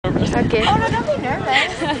Okay. Oh no, don't be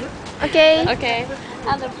nervous. Okay. Okay.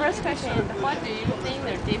 And the first question is, what do you think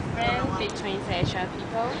the difference between Asian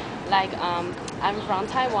people? Like, I'm from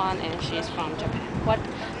Taiwan and she's from Japan. What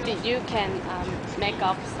did you can make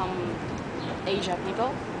up some Asian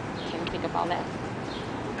people? Can you think about that?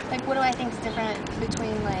 Like, what do I think is different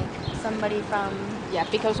between like somebody from? Yeah,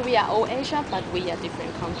 because we are all Asian, but we are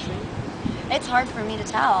different country. It's hard for me to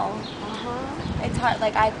tell. It's hard.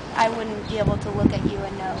 Like I wouldn't be able to look at you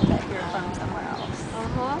and know that you're from somewhere else.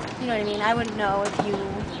 You know what I mean? I wouldn't know if you.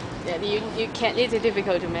 Yeah, you can't. It's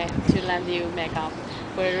difficult to let you make up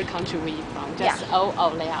where country we from. Just they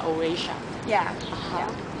are all Asian. Yeah. Yeah.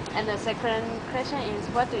 And the second question is,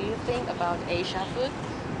 what do you think about Asian food?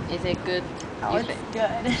 Is it good? Oh, it's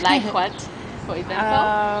good. Like what, for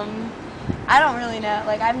example? I don't really know.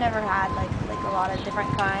 Like I've never had like a lot of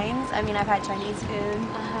different kinds. I mean, I've had Chinese food,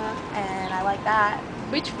 and I like that.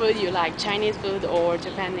 Which food you like? Chinese food or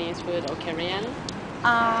Japanese food or Korean?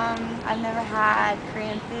 I've never had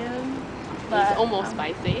Korean food. But, it's almost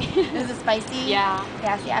spicy. Is it spicy? Yeah.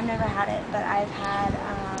 Yeah. See, I've never had it, but I've had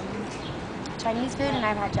Chinese food and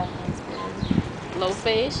I've had Japanese food. Low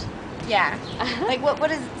fish. Yeah. Like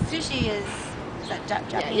what is sushi? Is that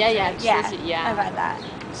Japanese? Yeah. Yeah. Sushi, yeah. I've had that.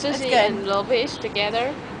 Sushi and low fish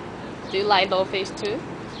together. Do you like low fish too?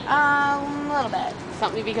 A little bit.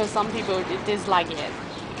 Something because some people dislike it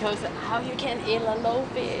because how you can eat a low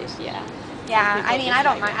fish? Yeah. Yeah. I mean, I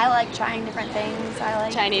don't mind. I like trying different things. I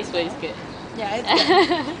like Chinese food is good. Yeah, it's good.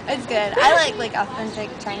 It's good. I like authentic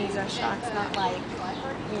Chinese restaurants, not like,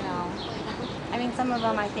 you know. I mean, some of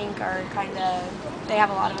them I think are kind of, they have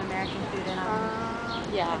a lot of American food in them.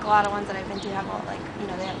 Yeah. Like a lot of ones that I've been to have like, you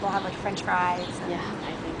know, they'll have like French fries. And, Yeah,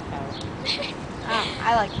 I think so.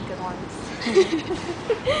 I like the good ones.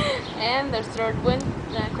 And the third one,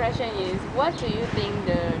 the question is, what do you think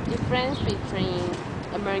the difference between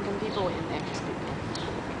American people and English people?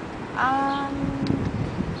 I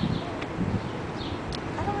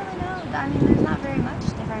don't really know. I mean, there's not very much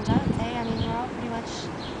difference, I would say. I mean, we're all pretty much,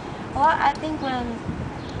 I think when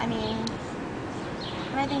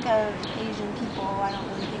I think of Asian people, I don't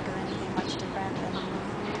really think of anything much different than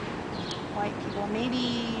white people.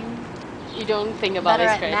 Maybe you don't think about better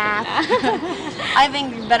this at math. I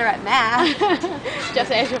think you're better at math.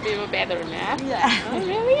 Just Asian people better at math? Yeah. Oh,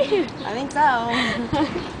 really? I think so.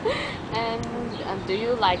 And do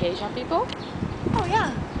you like Asian people? Oh,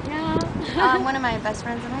 yeah. Yeah. One of my best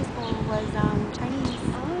friends in high school was Chinese.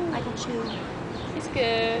 Michael Chu. It's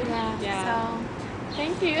good. Yeah. So.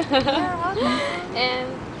 Thank you. You're welcome. And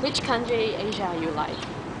which country Asia you like?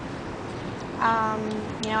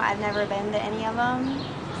 You know, I've never been to any of them,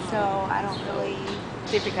 so I don't really...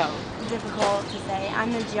 Difficult to say.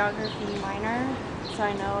 I'm a geography minor, so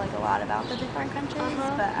I know like a lot about the different countries,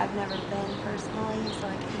 but I've never been personally, so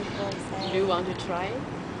I can't really say. Do you want to try?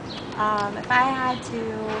 If I had to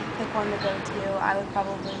pick one to go to, I would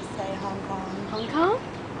probably say Hong Kong. Hong Kong?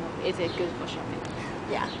 Is it good for shopping?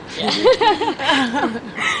 Yeah.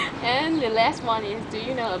 And the last one is, do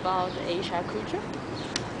you know about Asia culture?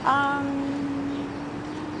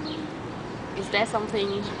 Is there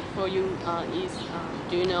something for you?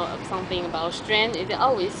 Do you know something about strange? Is it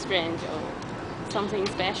always strange or something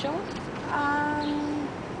special?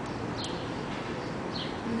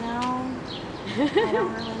 No. I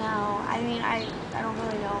don't really know. I mean, I don't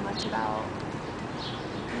really know much about,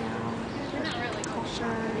 you know,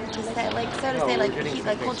 culture. To say, like, so to say,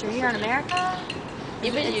 like culture here in America.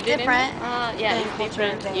 Even it's you didn't? different. Yeah, it's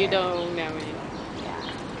different. There. You don't know it.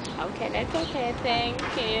 Yeah. Okay, that's okay. Thank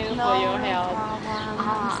you for No your help. problem.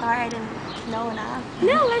 I'm sorry I didn't know enough.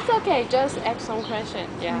 No, that's okay. Just ask some questions.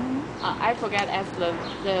 Yeah. I forgot to ask the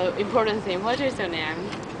important thing. What is your name?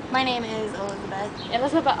 My name is Elizabeth.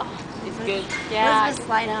 Elizabeth. Oh, it's good. Yeah. Elizabeth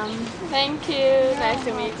Slydom. Thank you. Nice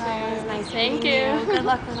to meet you. Nice Thank meeting you. Good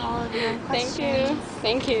luck with all of your questions.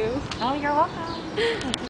 Thank you. Thank you. Oh, you're welcome.